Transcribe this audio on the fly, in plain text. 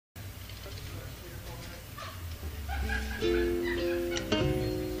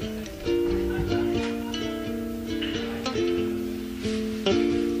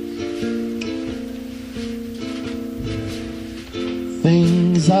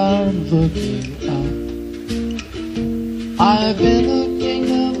things are looking up. I've been looking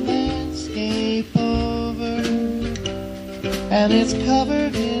the landscape over, and it's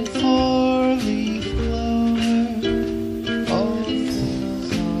covered in four-leaf clover. Oh,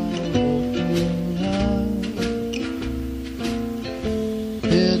 things are looking up.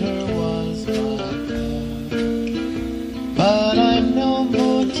 Bitter was my cup, but I'm no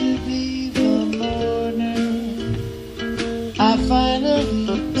more to be the mourner. I finally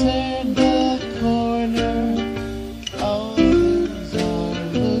turned the corner. Oh, things are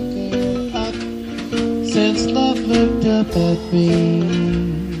looking up since love looked up at me.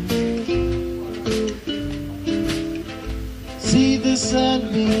 See the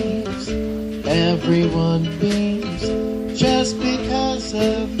sunbeams, everyone beams just because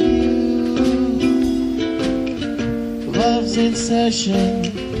of you. Love's in session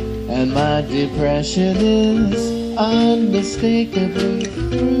and my depression is unmistakably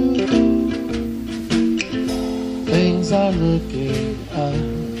through. Things are looking up.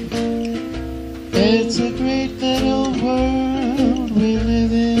 It's a great little world we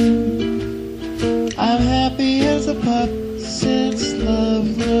live in. I'm happy as a pup since love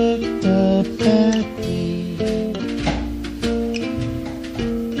looked up at me.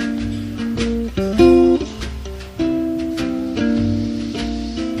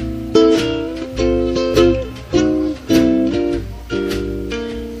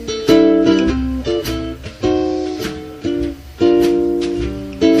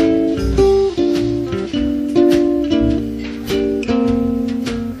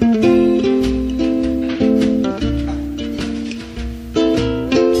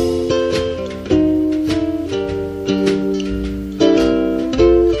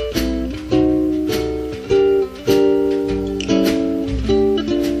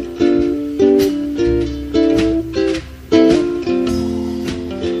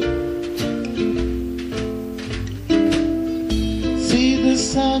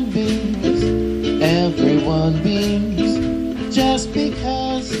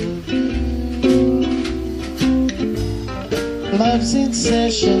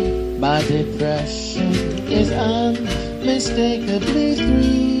 My depression is unmistakably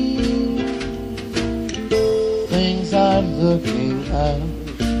through. Things are looking up.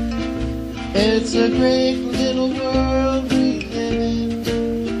 It's a great little world we live in.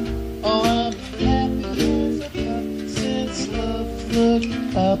 Oh, I'm happy as a pup since love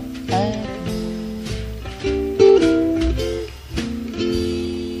looked up at me.